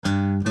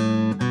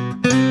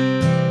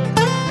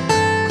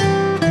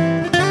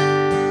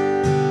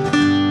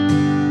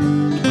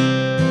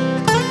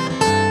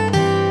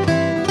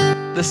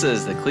This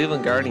is the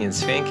Cleveland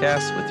Guardians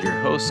Fancast with your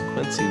host,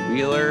 Quincy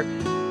Wheeler,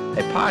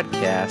 a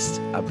podcast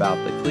about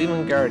the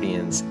Cleveland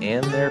Guardians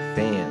and their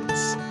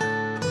fans.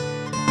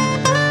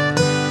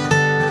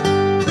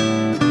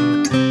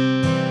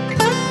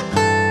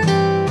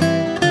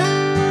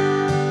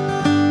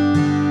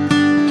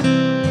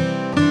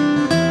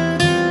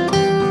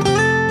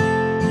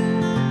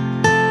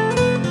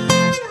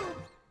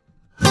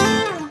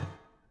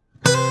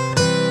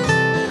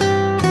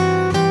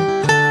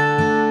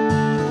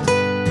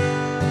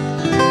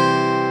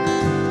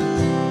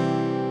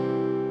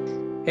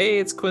 Hey,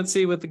 it's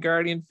Quincy with the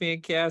Guardian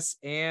Fancast,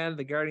 and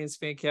the Guardians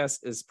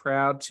Fancast is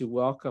proud to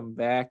welcome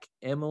back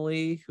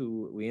Emily,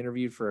 who we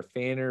interviewed for a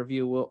fan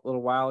interview a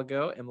little while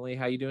ago. Emily,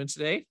 how you doing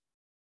today?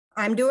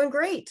 I'm doing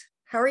great.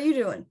 How are you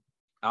doing?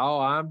 Oh,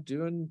 I'm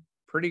doing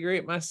pretty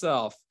great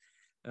myself.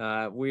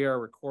 We are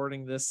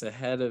recording this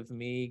ahead of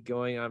me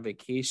going on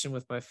vacation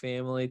with my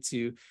family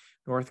to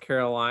North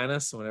Carolina.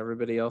 So when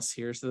everybody else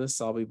hears this,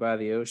 I'll be by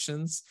the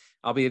oceans.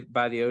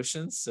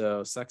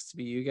 So sucks to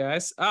be you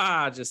guys.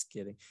 Just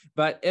kidding.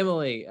 But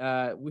Emily,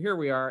 here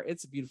we are.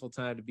 It's a beautiful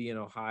time to be in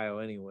Ohio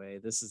anyway.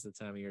 This is the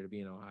time of year to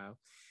be in Ohio.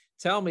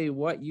 Tell me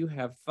what you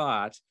have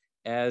thought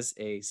as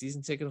a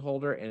season ticket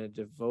holder and a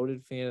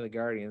devoted fan of the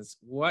Guardians,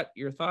 what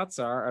your thoughts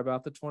are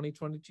about the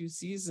 2022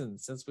 season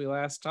since we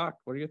last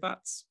talked. What are your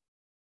thoughts?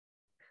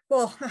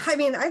 Well,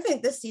 I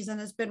think this season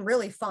has been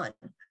really fun.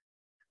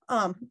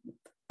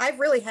 I've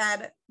really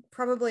had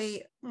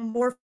probably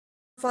more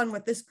fun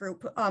with this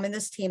group and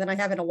this team than I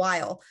have in a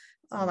while.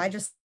 I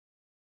just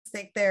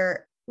think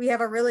we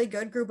have a really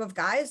good group of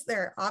guys.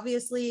 They're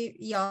obviously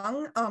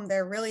young.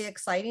 They're really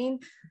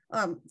exciting.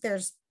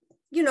 There's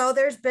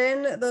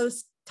been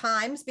those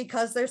times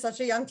because they're such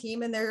a young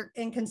team and they're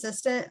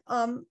inconsistent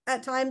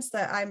at times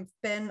that I've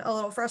been a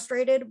little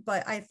frustrated,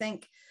 but I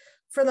think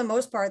for the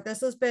most part,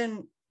 this has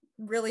been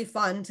really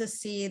fun to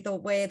see the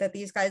way that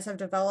these guys have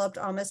developed,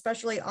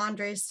 especially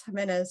Andres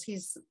Jimenez.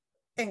 He's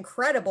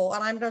incredible,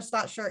 and I'm just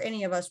not sure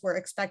any of us were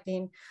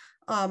expecting.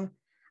 I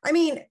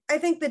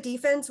think the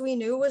defense we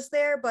knew was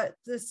there, but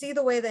to see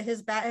the way that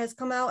his bat has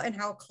come out and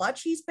how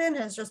clutch he's been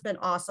has just been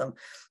awesome.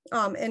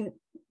 And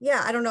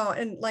yeah, I don't know.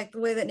 And like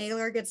the way that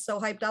Naylor gets so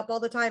hyped up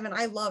all the time. And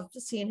I love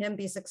seeing him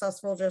be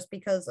successful just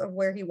because of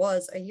where he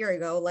was a year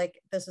ago. Like,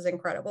 this is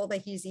incredible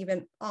that he's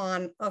even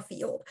on a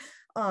field.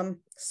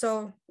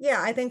 So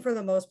yeah, I think for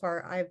the most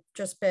part, I've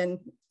just been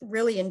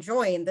really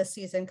enjoying this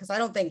season because I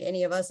don't think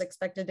any of us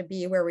expected to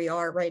be where we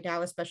are right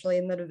now, especially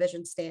in the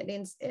division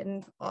standings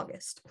in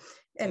August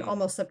and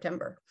almost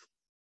September.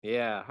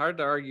 Yeah, hard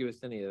to argue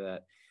with any of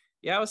that.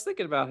 Yeah, I was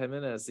thinking about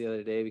Jimenez the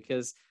other day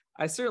because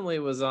I certainly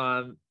was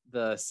on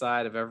the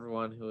side of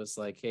everyone who was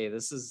like, hey,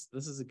 this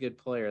is a good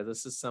player.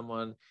 This is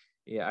someone,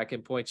 yeah, I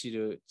can point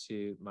you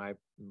to my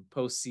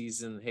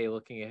postseason, hey,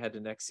 looking ahead to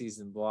next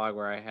season blog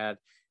where I had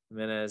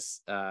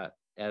Jimenez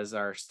as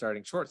our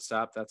starting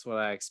shortstop. That's what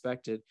I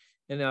expected.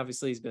 And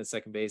obviously he's been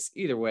second base.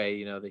 Either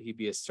way, that he'd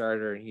be a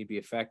starter and he'd be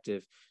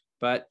effective.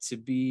 But to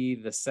be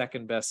the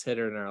second best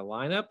hitter in our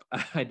lineup,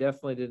 I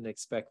definitely didn't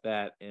expect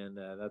that. And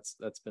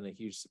that's been a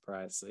huge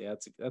surprise. So yeah,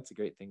 that's a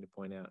great thing to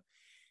point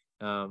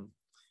out.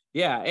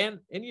 Yeah.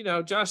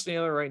 And Josh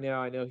Naylor right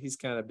now, I know he's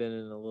kind of been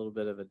in a little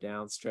bit of a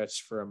down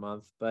stretch for a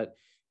month, but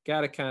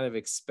got to kind of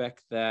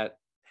expect that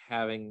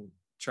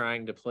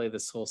trying to play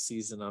this whole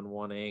season on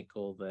one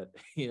ankle that,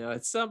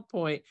 at some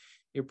point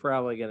you're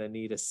probably going to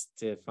need us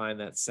to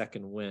find that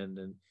second wind.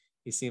 And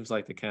he seems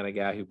like the kind of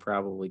guy who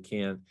probably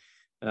can.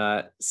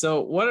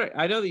 So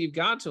I know that you've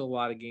gone to a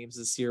lot of games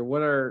this year.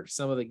 What are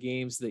some of the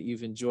games that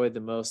you've enjoyed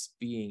the most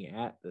being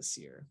at this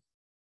year?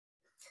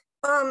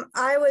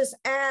 I was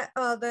at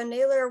the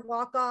Naylor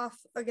walk-off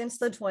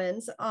against the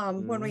Twins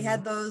when we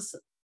had those.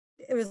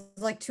 It was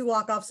like 2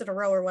 walk-offs in a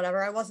row or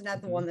whatever. I wasn't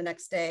at the one the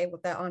next day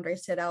with that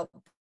Andres hit out,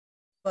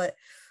 but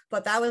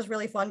that was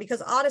really fun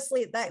because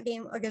honestly, that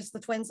game against the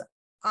Twins,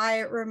 I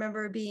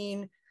remember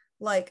being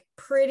like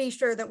pretty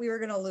sure that we were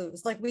going to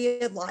lose. Like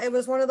it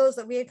was one of those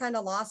that we had kind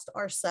of lost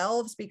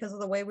ourselves because of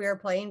the way we were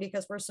playing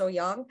because we're so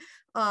young.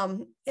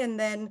 And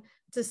then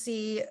to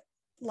see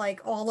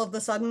like all of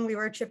a sudden we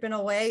were chipping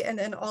away and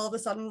then all of a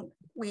sudden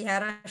we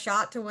had a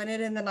shot to win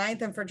it in the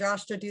 9th, and for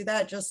Josh to do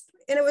that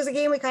and it was a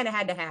game we kind of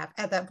had to have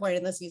at that point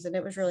in the season.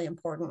 It was really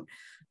important.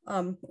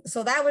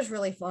 So that was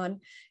really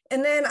fun.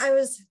 And then I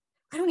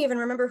don't even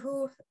remember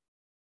who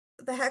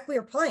the heck we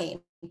were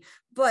playing,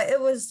 but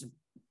it was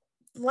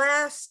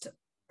last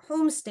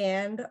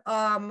homestand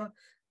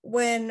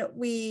when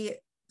we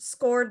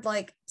scored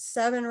like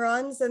 7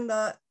 runs in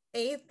the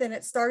 8th, and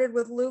it started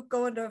with Luke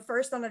going to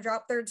first on a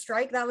drop third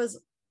strike. That was,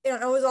 it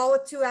was all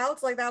with 2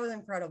 outs. Like, that was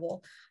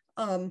incredible.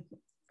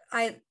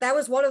 That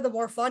was one of the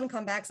more fun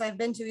comebacks I've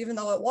been to, even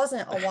though it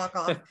wasn't a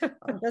walk-off,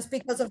 just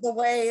because of the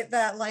way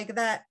that like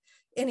that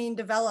inning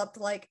developed.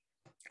 Like,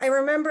 I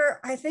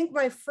remember, I think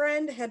my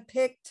friend had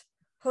picked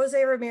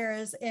Jose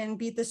Ramirez and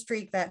beat the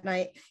streak that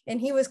night, and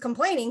he was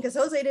complaining because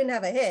Jose didn't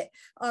have a hit.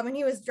 And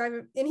he was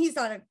driving, and he's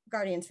not a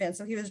Guardians fan,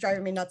 so he was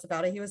driving me nuts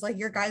about it. He was like,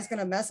 your guy's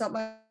gonna mess up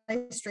my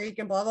streak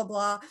and blah blah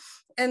blah.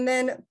 And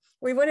then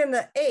we went in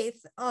the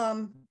eighth,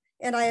 and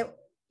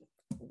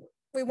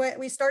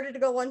we started to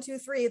go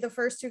 1-2-3. The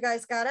first two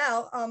guys got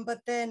out,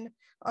 but then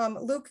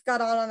Luke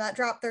got on that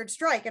drop third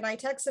strike, and I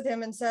texted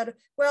him and said,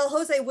 well,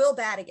 Jose will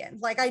bat again.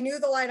 Like, I knew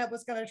the lineup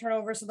was going to turn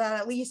over, so that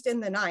at least in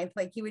the ninth,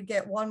 like, he would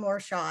get one more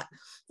shot.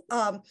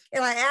 And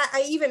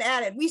I even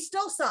added, we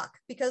still suck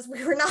because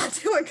we were not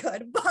doing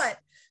good, but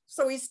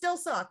so we still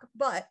suck,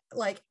 but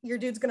like, your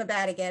dude's going to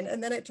bat again.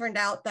 And then it turned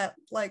out that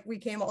like we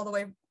came all the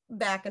way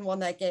back and won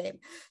that game.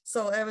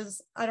 So it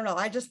was, I don't know,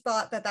 I just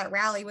thought that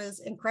rally was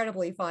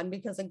incredibly fun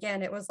because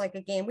again, it was like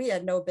a game we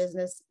had no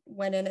business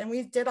winning, and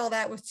we did all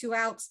that with 2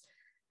 outs.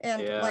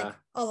 And like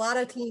a lot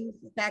of teams,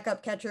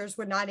 backup catchers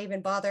would not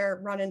even bother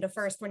running to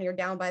first when you're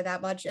down by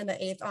that much in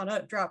the eighth on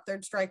a drop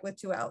third strike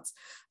with 2 outs.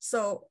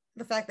 So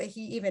the fact that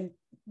he even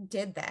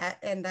did that,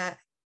 and that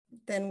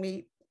then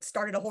we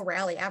started a whole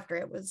rally after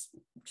it, was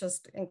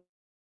just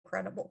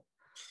incredible.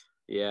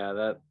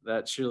 Yeah,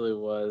 that truly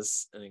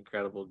was an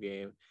incredible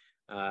game.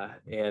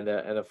 And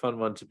a fun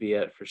one to be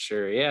at for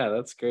sure. Yeah,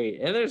 that's great.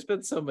 And there's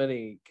been so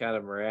many kind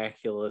of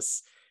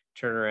miraculous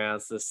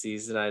turnarounds this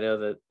season. I know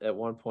that at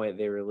one point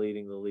they were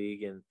leading the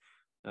league in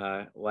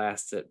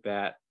last at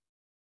bat,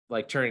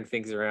 like turning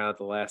things around at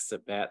the last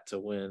at bat to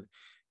win.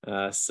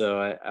 So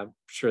I'm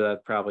sure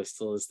that probably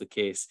still is the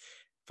case.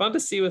 Fun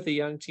to see with a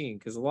young team,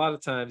 because a lot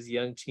of times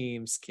young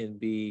teams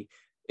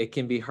it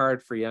can be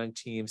hard for young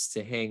teams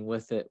to hang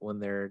with it when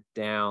they're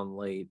down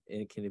late.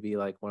 And it can be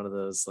like one of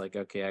those, like,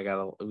 okay,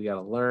 we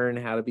gotta learn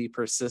how to be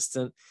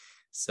persistent.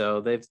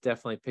 So they've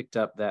definitely picked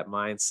up that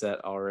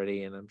mindset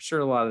already. And I'm sure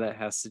a lot of that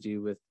has to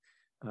do with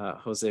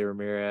Jose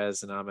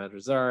Ramirez and Ahmed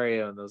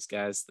Rosario and those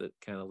guys that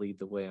kind of lead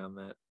the way on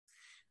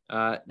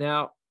that.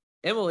 Now,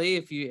 Emily,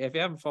 if you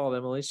haven't followed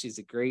Emily, she's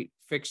a great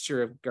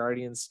fixture of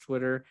Guardians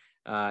Twitter.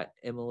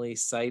 Emily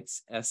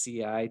Seitz,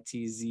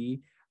 Seitz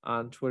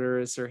on Twitter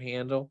is her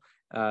handle.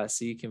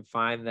 So you can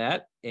find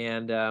that.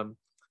 And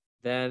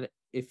then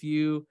if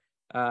you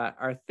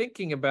are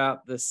thinking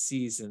about this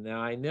season,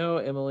 now I know,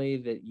 Emily,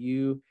 that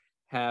you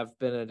have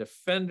been a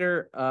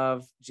defender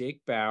of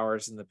Jake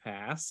Bauers in the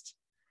past.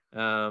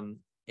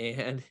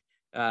 And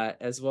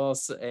as well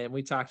as, and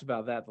we talked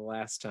about that the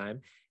last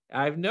time.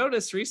 I've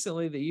noticed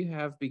recently that you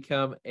have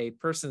become a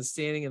person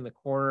standing in the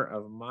corner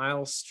of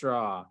Myles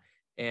Straw.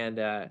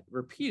 And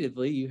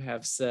repeatedly, you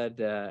have said,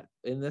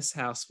 in this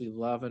house, we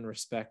love and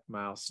respect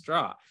Myles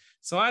Straw.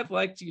 So I'd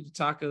like you to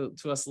talk to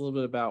us a little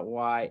bit about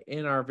why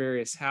in our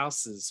various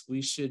houses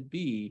we should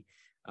be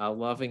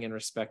loving and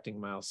respecting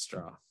Myles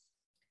Straw.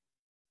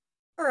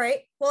 All right.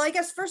 Well, I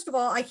guess, first of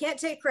all, I can't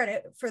take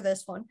credit for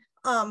this one.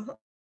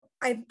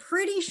 I'm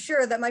pretty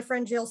sure that my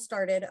friend Jill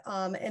started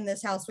in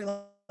this house, we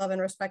love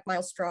and respect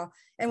Myles Straw.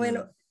 And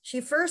when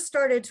she first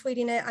started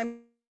tweeting it,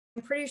 I'm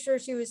pretty sure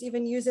she was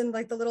even using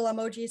like the little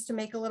emojis to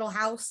make a little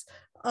house,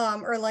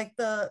 or like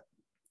the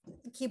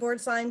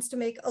keyboard signs to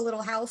make a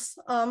little house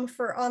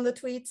for on the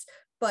tweets,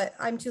 but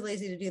I'm too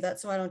lazy to do that,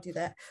 so I don't do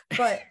that.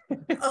 But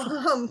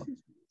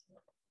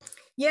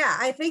yeah,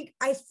 I think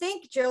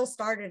Jill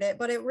started it,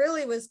 but it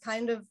really was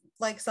kind of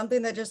like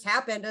something that just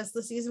happened as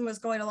the season was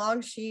going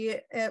along. She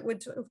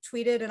would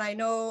tweet it, and I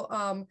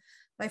know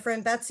my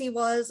friend Betsy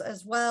was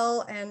as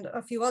well, and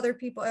a few other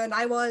people, and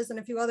I was, and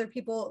a few other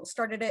people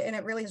started it, and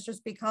it really has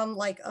just become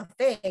like a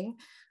thing.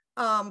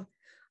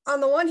 On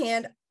the one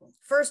hand,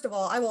 first of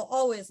all, I will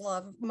always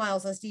love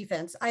Myles's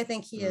defense. I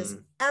think he is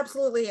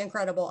absolutely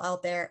incredible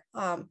out there.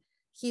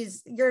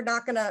 You're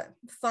not gonna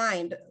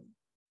find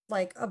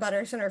like a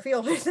better center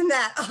fielder than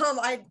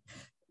that.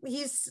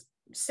 He's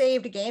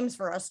saved games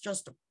for us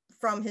just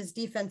from his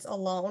defense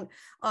alone.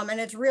 And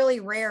it's really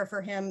rare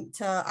for him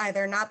to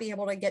either not be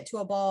able to get to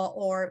a ball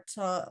or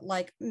to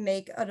like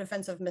make a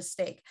defensive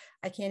mistake.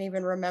 I can't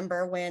even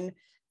remember when,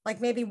 like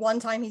maybe one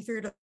time he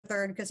threw to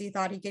third because he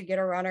thought he could get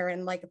a runner,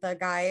 and like the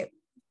guy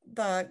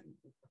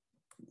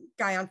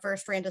on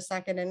first ran to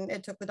second and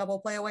it took the double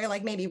play away,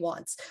 like maybe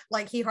once.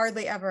 Like he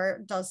hardly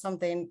ever does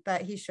something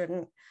that he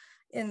shouldn't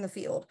in the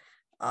field.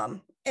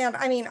 And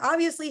I mean,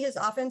 obviously his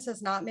offense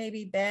has not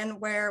maybe been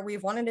where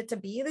we've wanted it to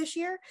be this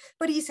year,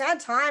 but he's had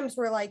times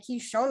where like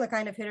he's shown the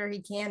kind of hitter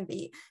he can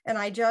be. And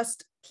I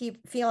just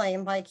keep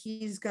feeling like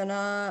he's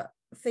gonna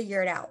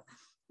figure it out.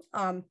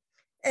 And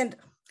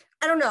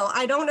I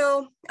don't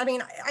know. I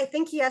mean, I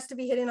think he has to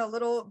be hitting a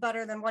little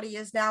better than what he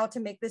is now to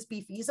make this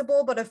be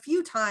feasible. But a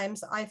few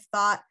times I've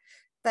thought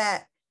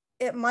that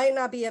it might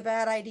not be a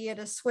bad idea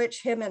to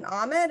switch him and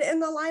Ahmed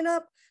in the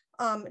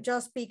lineup,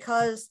 just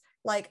because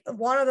like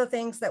one of the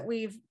things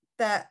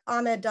that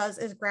Ahmed does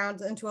is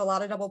grounds into a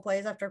lot of double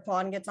plays after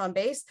Quan gets on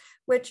base,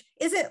 which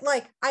isn't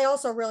like, I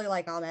also really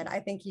like Ahmed. I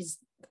think he's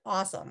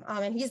awesome.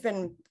 And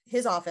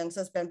his offense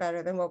has been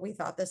better than what we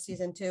thought this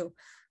season too.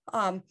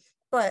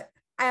 But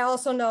I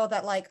also know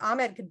that like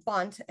Ahmed could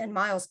bunt and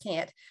Myles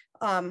can't.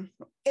 And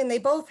they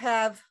both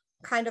have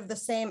kind of the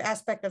same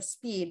aspect of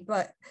speed,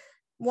 but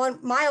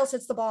Myles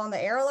hits the ball in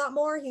the air a lot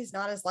more. He's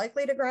not as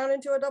likely to ground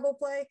into a double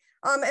play.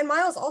 And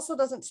Myles also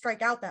doesn't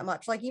strike out that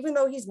much. Like even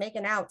though he's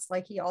making outs,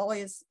 like he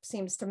always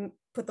seems to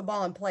put the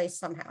ball in place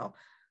somehow.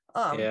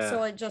 Yeah.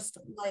 So it just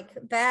like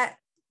that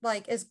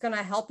like is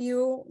gonna help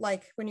you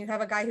like when you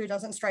have a guy who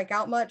doesn't strike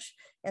out much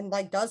and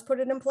like does put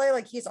it in play.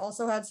 Like he's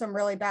also had some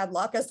really bad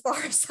luck as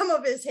far as some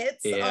of his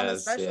hits, Yes.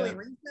 especially Yeah.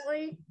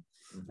 recently.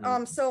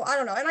 Hmm. So I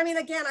don't know. And I mean,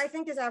 again, I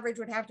think his average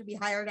would have to be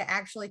higher to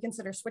actually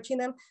consider switching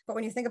them. But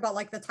when you think about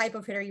like the type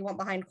of hitter you want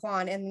behind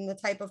Quan and the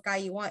type of guy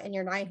you want in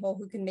your 9 hole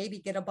who can maybe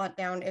get a bunt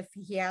down if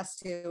he has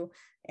to,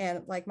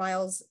 and like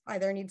Myles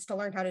either needs to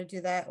learn how to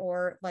do that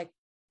or like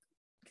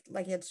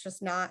it's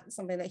just not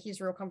something that he's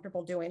real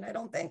comfortable doing, I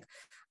don't think.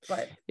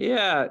 But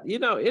Yeah,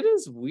 it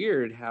is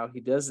weird how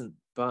he doesn't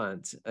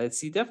bunt.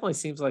 He definitely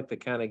seems like the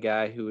kind of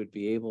guy who would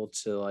be able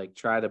to like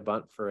try to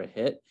bunt for a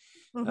hit,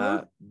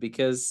 mm-hmm.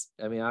 because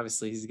I mean,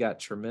 obviously he's got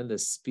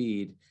tremendous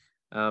speed.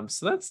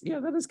 So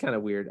that is kind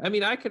of weird. I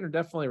mean, I can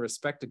definitely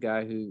respect a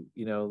guy who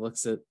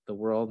looks at the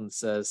world and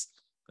says,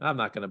 "I'm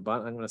not going to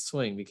bunt. I'm going to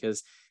swing,"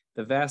 because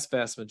the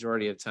vast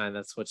majority of time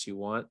that's what you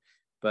want.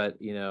 But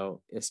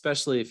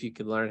especially if you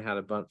could learn how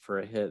to bunt for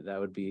a hit, that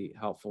would be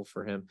helpful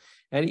for him.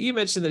 And you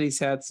mentioned that he's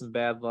had some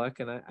bad luck,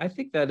 and I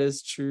think that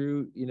is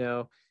true.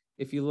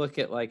 If you look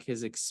at like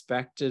his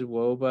expected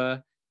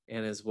WOBA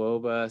and his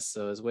WOBA,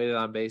 so his weighted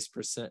on base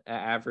percent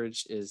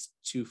average is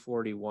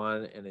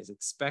 241, and his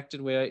expected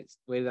weighted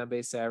on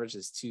base average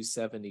is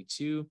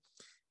 272.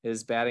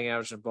 His batting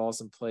average and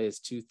balls in play is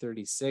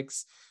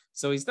 236.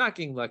 So he's not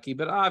getting lucky,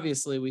 but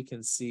obviously we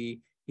can see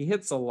he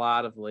hits a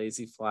lot of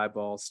lazy fly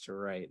balls to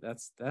right.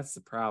 That's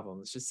the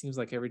problem. It just seems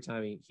like every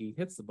time he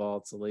hits the ball,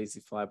 it's a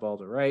lazy fly ball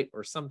to right,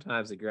 or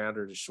sometimes a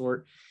grounder to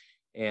short,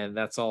 and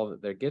that's all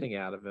that they're getting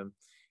out of him.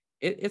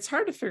 It's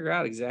hard to figure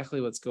out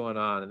exactly what's going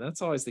on, and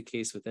that's always the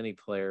case with any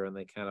player when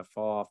they kind of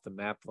fall off the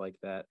map like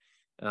that.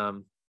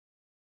 Um,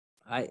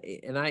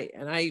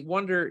 I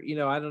wonder,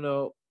 I don't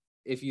know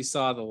if you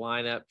saw the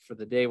lineup for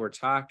the day we're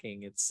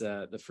talking. It's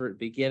the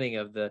beginning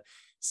of the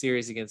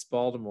series against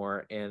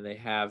Baltimore, and they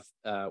have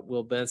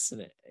Will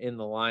Benson in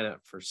the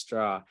lineup for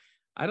Straw.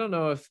 I don't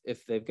know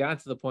if they've gotten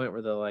to the point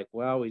where they're like,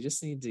 well, we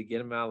just need to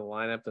get him out of the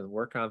lineup and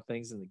work on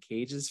things in the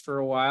cages for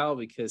a while,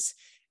 because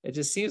it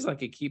just seems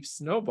like it keeps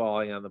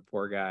snowballing on the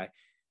poor guy.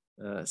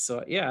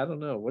 So yeah, I don't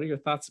know. What are your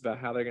thoughts about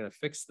how they're going to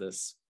fix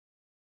this?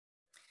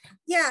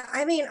 Yeah,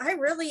 I mean,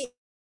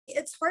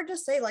 it's hard to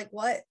say like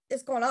what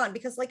is going on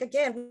because, like,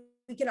 again,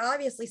 we can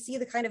obviously see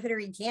the kind of hitter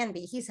he can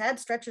be. He's had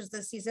stretches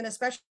this season,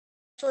 especially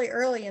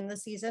early in the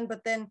season,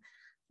 but then,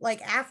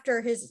 like, after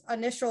his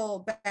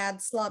initial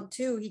bad slump,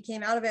 too, he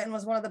came out of it and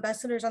was one of the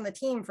best hitters on the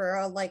team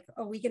for like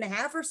a week and a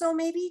half or so,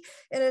 maybe.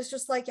 And it's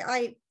just like,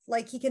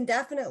 he can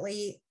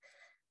definitely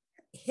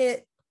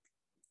hit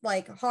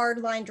like hard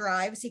line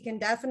drives. He can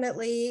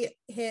definitely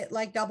hit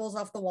like doubles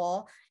off the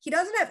wall. He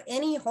doesn't have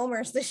any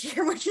homers this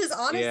year, which is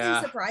honestly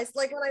Yeah, surprised.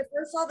 Like when I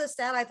first saw this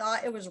stat, I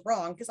thought it was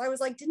wrong because I was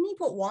like, didn't he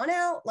put one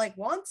out like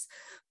once?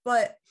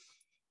 But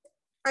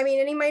I mean,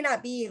 and he might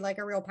not be like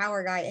a real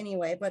power guy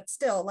anyway, but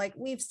still, like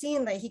we've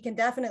seen that he can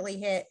definitely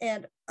hit.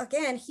 And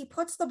again, he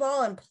puts the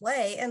ball in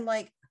play and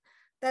like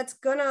that's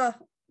gonna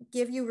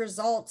give you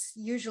results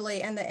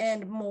usually in the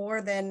end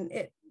more than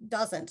it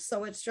doesn't.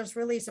 So it's just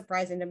really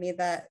surprising to me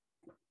that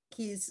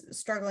he's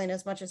struggling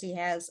as much as he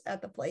has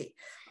at the plate.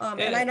 And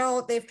I and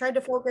know they've tried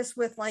to focus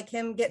with like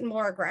him getting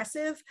more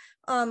aggressive,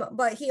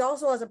 but he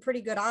also has a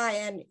pretty good eye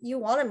and you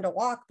want him to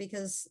walk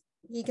because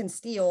he can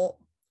steal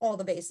all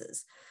the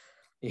bases.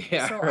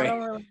 yeah, So I right,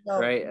 don't really know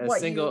right. A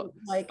what single,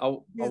 you like a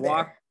do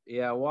walk, there.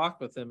 yeah, a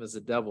walk with him is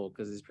a double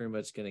because he's pretty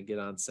much going to get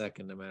on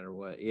second no matter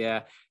what.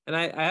 Yeah, and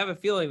I have a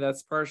feeling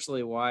that's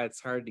partially why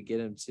it's hard to get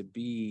him to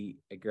be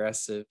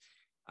aggressive.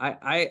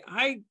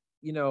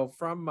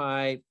 From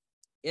my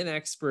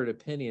inexpert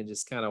opinion,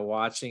 just kind of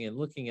watching and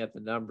looking at the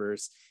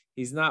numbers,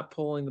 he's not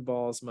pulling the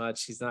ball as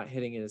much. He's not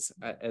hitting it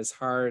as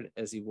hard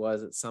as he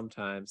was at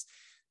sometimes.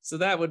 So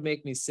that would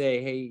make me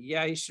say, hey,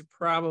 yeah, you should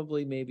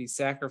probably maybe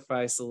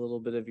sacrifice a little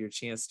bit of your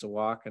chance to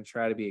walk and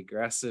try to be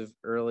aggressive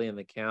early in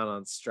the count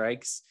on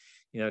strikes.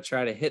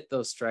 Try to hit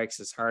those strikes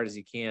as hard as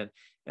you can.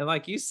 And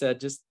like you said,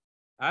 just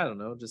I don't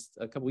know, just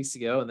a couple weeks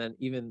ago, and then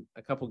even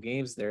a couple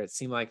games there, it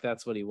seemed like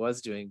that's what he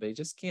was doing, but he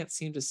just can't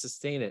seem to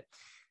sustain it.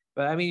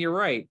 But I mean, you're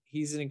right.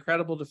 He's an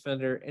incredible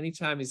defender.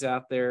 Anytime he's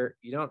out there,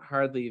 you don't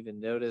hardly even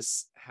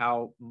notice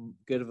how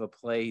good of a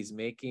play he's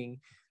making.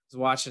 I was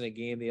watching a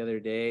game the other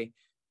day.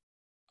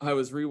 I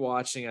was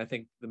rewatching, I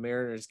think, the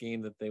Mariners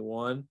game that they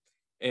won.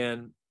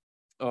 And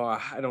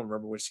I don't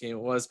remember which game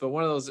it was, but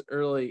one of those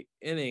early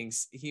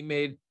innings, he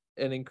made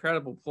an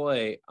incredible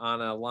play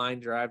on a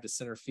line drive to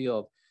center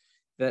field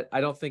that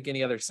I don't think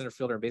any other center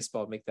fielder in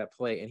baseball would make that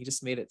play. And he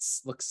just made it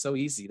look so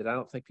easy that I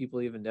don't think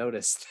people even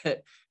noticed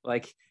that.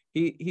 Like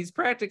he's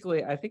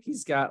practically, I think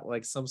he's got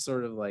like some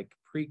sort of like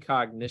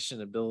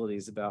precognition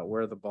abilities about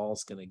where the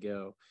ball's going to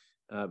go,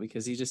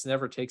 because he just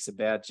never takes a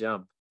bad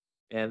jump.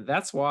 And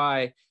that's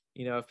why,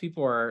 if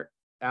people are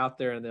out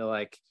there and they're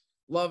like,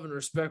 love and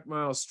respect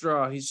Myles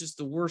Straw, he's just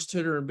the worst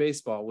hitter in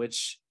baseball,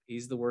 which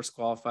he's the worst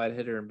qualified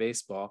hitter in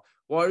baseball.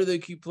 Why do they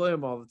keep playing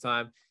him all the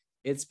time?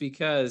 it's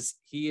because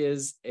he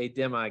is a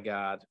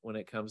demigod when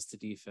it comes to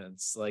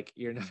defense. Like,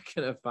 you're not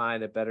going to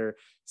find a better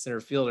center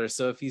fielder.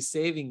 So if he's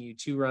saving you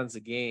 2 runs a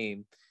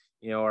game,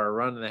 or a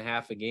run and a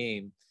half a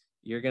game,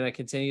 you're going to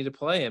continue to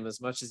play him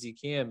as much as you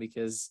can,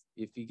 because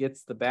if he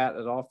gets the bat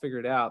at all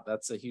figured out,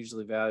 that's a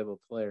hugely valuable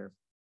player.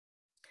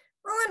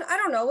 Ron, I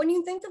don't know. When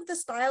you think of the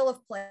style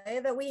of play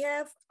that we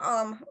have,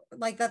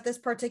 like that this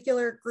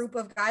particular group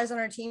of guys on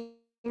our team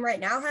right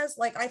now has,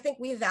 like, I think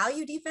we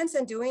value defense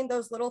and doing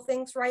those little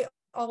things right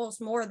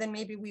almost more than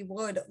maybe we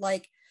would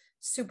like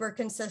super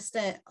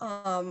consistent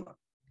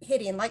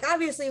hitting. Like,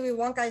 obviously we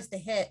want guys to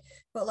hit,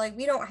 but like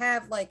we don't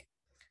have like,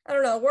 I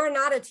don't know, we're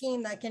not a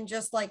team that can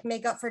just like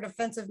make up for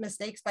defensive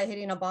mistakes by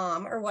hitting a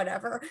bomb or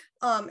whatever.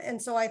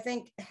 And so I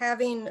think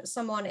having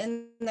someone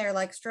in there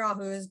like Straw,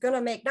 who is going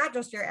to make not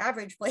just your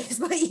average plays,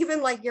 but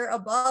even like your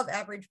above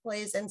average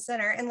plays in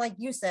center. And like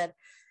you said,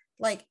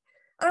 like,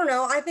 I don't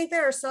know. I think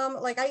there are some,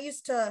 like, I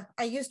used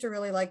to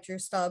really like Drew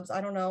Stubbs.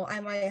 I don't know.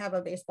 I might have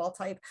a baseball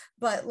type,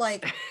 but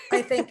like,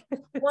 I think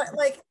what,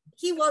 like,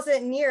 he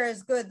wasn't near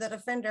as good the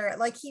defender.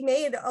 Like, he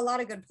made a lot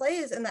of good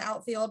plays in the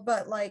outfield,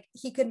 but like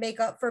he could make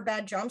up for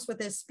bad jumps with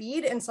his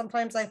speed. And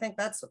sometimes I think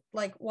that's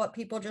like what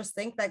people just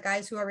think that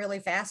guys who are really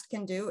fast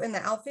can do in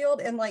the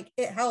outfield. And like,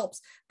 it helps,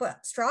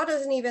 but Straw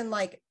doesn't even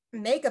like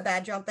make a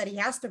bad jump that he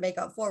has to make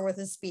up for with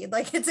his speed.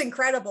 Like, it's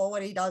incredible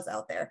what he does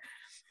out there.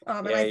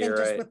 And Yeah, I think you're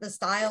just right. with the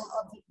style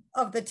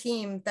of the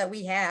team that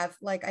we have,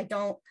 like,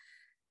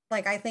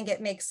 I think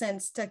it makes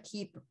sense to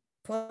keep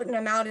putting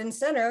him out in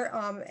center,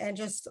 and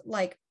just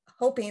like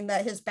hoping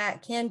that his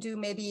bat can do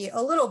maybe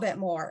a little bit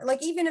more.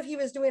 Like, even if he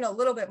was doing a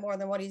little bit more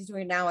than what he's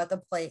doing now at the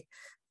plate,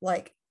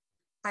 like,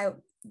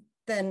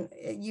 then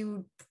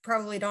you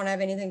probably don't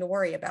have anything to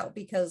worry about,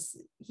 because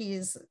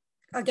he's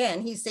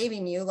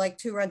saving you like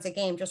 2 runs a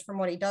game just from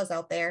what he does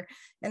out there.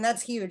 And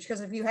that's huge,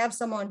 because if you have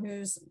someone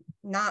who's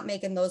not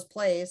making those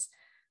plays,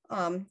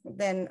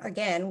 then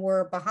again,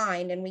 we're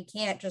behind and we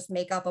can't just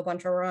make up a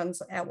bunch of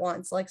runs at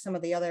once like some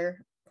of the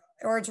other,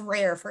 or it's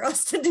rare for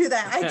us to do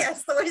that, I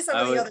guess, the way some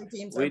of the other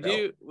teams are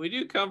built. We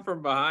do come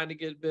from behind a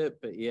good bit,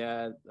 but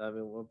yeah, I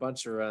mean, a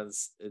bunch of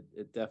runs,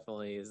 it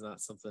definitely is not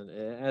something,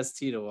 as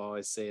Tito will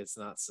always say, it's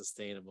not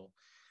sustainable.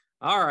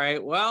 All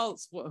right, well,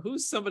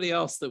 who's somebody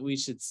else that we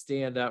should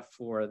stand up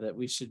for, that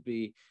we should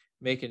be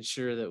making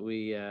sure that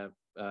we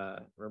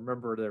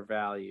remember their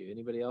value?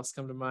 Anybody else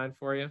come to mind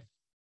for you?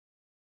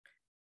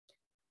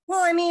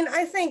 Well, I mean,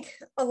 I think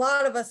a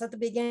lot of us at the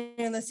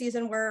beginning of the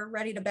season were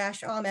ready to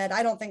bash Ahmed.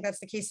 I don't think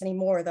that's the case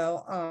anymore,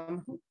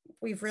 though.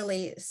 We've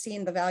really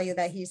seen the value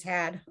that he's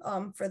had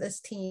for this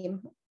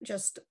team,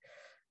 just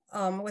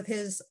with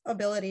his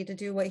ability to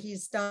do what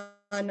he's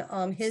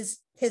done. His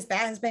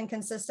bat has been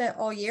consistent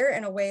all year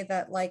in a way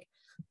that like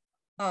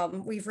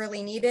we've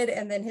really needed,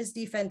 and then his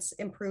defense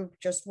improved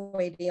just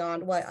way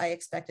beyond what I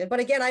expected. But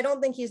again, I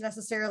don't think he's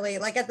necessarily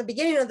like at the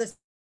beginning of this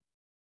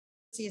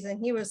season,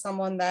 he was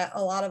someone that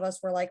a lot of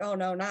us were like, oh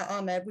no, not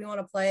Ahmed, we want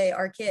to play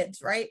our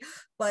kids, right?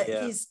 But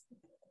Yeah.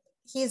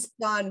 he's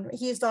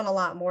done a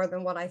lot more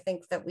than what I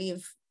think that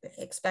we've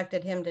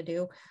expected him to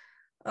do.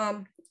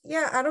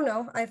 Yeah, I don't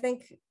know. I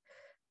think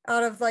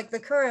out of like the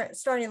current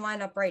starting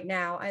lineup right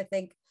now, I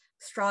think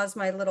Straw's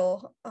my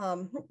little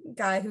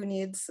guy who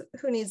needs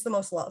the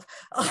most love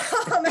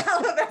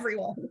out of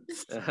everyone.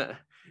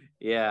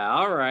 Yeah.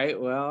 All right.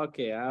 Well,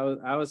 okay.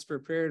 I was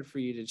prepared for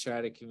you to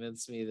try to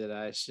convince me that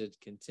I should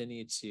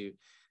continue to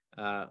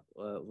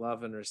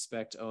love and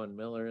respect Owen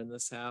Miller in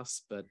this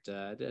house, but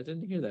I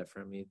didn't hear that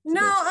from you today.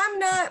 No,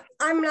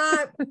 I'm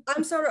not.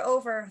 I'm sort of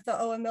over the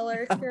Owen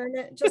Miller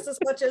experiment just as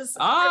much as.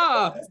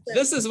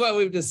 This is what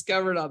we've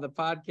discovered on the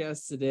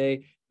podcast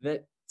today,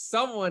 that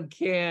someone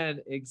can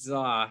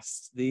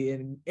exhaust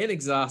the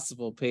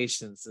inexhaustible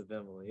patience of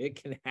Emily.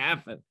 It can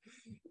happen.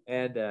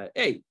 And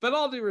hey, but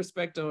all due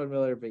respect to Owen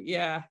Miller, but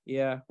yeah,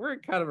 we're in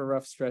kind of a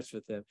rough stretch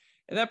with him.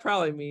 And that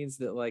probably means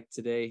that like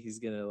today he's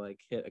gonna like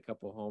hit a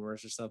couple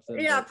homers or something.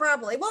 Yeah,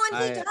 probably. Well,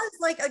 and he does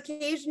like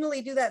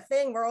occasionally do that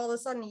thing where all of a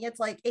sudden he hits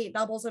like 8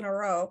 doubles in a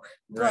row.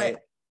 But right.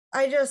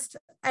 I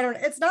don't know.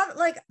 It's not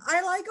like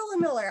I like Owen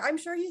Miller. I'm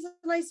sure he's a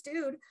nice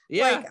dude.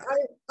 Yeah. Like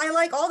I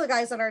like all the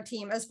guys on our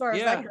team as far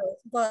as that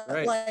goes.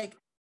 But like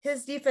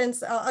his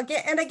defense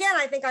again,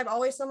 I think I'm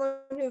always someone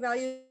who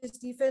values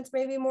defense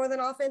maybe more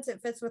than offense.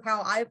 It fits with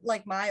how I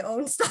like my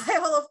own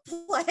style of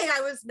play.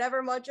 I was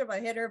never much of a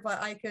hitter,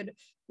 but I could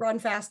run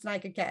fast and I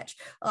could catch.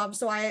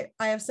 So I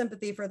have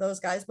sympathy for those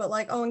guys, but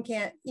like Owen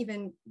can't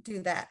even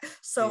do that.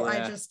 So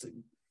I just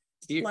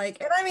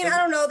like, and I mean, I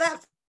don't know,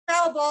 that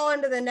foul ball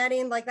into the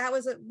netting, like that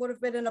would have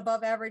been an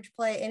above average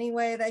play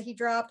anyway that he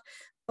dropped.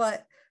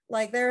 But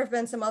like there have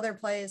been some other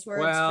plays where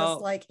it's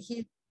just like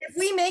if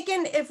we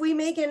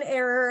make an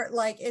error,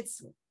 like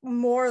it's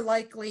more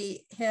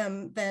likely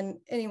him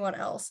than anyone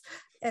else.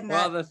 And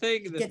the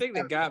thing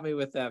that got me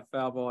with that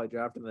foul ball I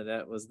dropped in the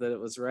net was that it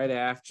was right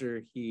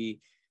after he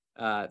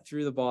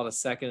threw the ball to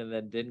second and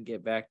then didn't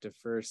get back to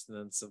first, and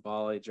then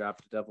Savali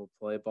dropped a double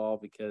play ball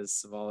because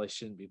Savali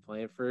shouldn't be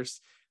playing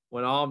first,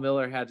 when all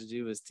Miller had to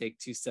do was take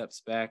 2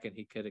 steps back and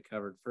he could have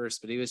covered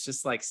first, but he was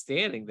just like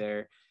standing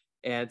there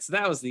And so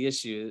that was the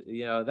issue.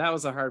 That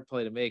was a hard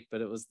play to make,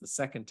 but it was the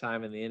second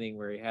time in the inning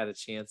where he had a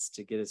chance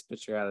to get his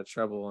pitcher out of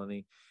trouble and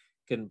he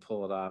couldn't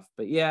pull it off.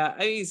 But yeah,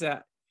 he's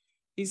out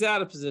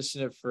of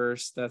position at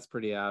first. That's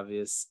pretty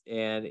obvious.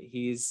 And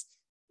he's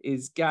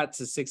got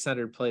to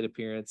 600 plate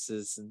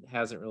appearances and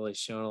hasn't really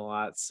shown a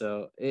lot.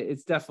 So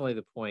it's definitely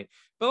the point.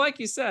 But like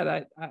you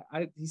said,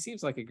 he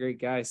seems like a great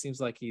guy. Seems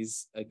like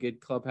he's a good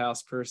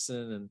clubhouse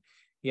person. And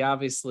he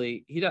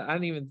obviously, I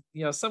don't even,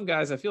 some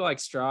guys, I feel like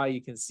Straw,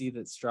 you can see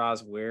that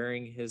Straw's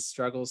wearing his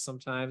struggles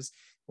sometimes,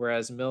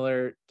 whereas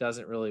Miller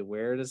doesn't really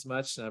wear it as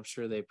much. And I'm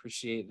sure they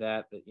appreciate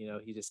that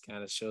he just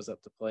kind of shows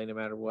up to play no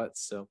matter what.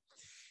 So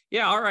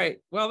yeah. All right.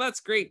 Well,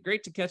 that's great.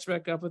 Great to catch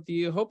back up with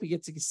you. Hope you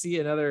get to see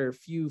another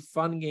few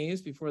fun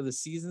games before the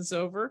season's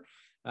over.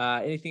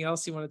 Anything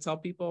else you want to tell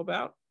people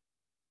about?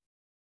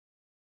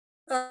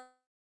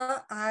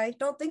 I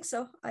don't think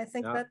so. I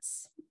think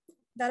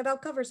that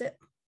about covers it.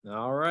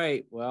 All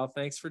right. Well,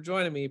 thanks for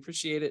joining me.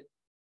 Appreciate it.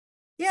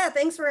 Yeah,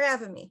 thanks for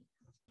having me.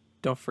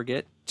 Don't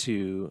forget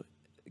to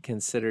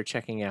consider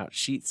checking out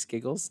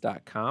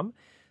sheetskiggles.com.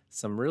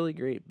 Some really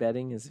great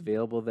bedding is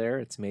available there.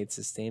 It's made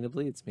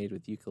sustainably. It's made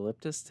with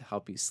eucalyptus to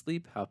help you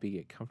sleep, help you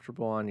get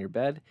comfortable on your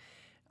bed.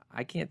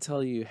 I can't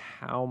tell you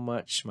how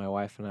much my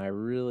wife and I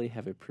really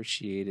have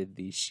appreciated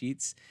these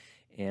sheets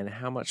and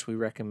how much we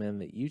recommend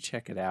that you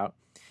check it out.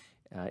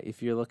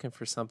 If you're looking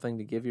for something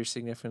to give your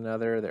significant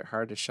other, they're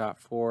hard to shop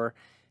for,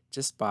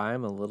 just buy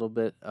them a little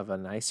bit of a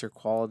nicer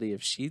quality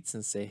of sheets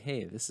and say,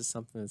 hey, this is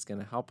something that's going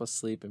to help us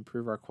sleep,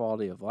 improve our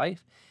quality of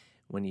life.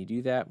 When you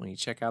do that, when you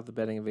check out the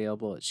bedding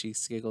available at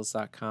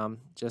sheetskiggles.com,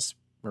 just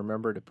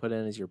remember to put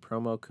in as your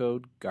promo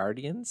code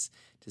GUARDIANS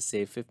to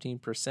save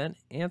 15%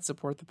 and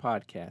support the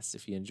podcast.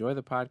 If you enjoy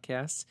the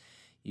podcast,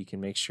 you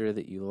can make sure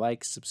that you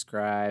like,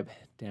 subscribe,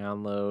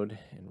 download,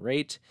 and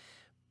rate.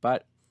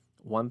 But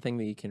one thing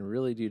that you can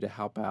really do to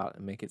help out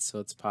and make it so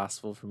it's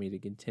possible for me to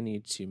continue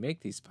to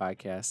make these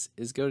podcasts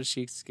is go to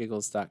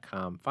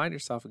sheetskiggles.com, find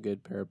yourself a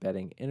good pair of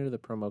bedding, enter the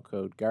promo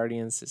code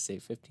GUARDIANS to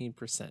save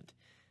 15%.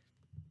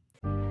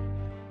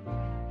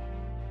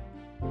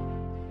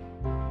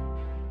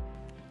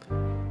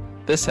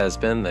 This has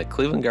been the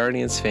Cleveland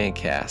Guardians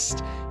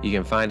Fancast. You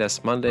can find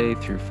us Monday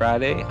through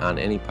Friday on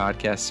any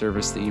podcast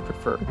service that you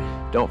prefer.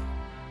 Don't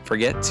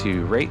forget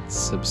to rate,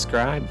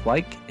 subscribe,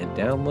 like, and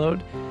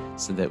download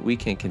so that we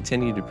can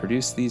continue to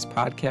produce these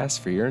podcasts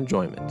for your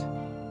enjoyment.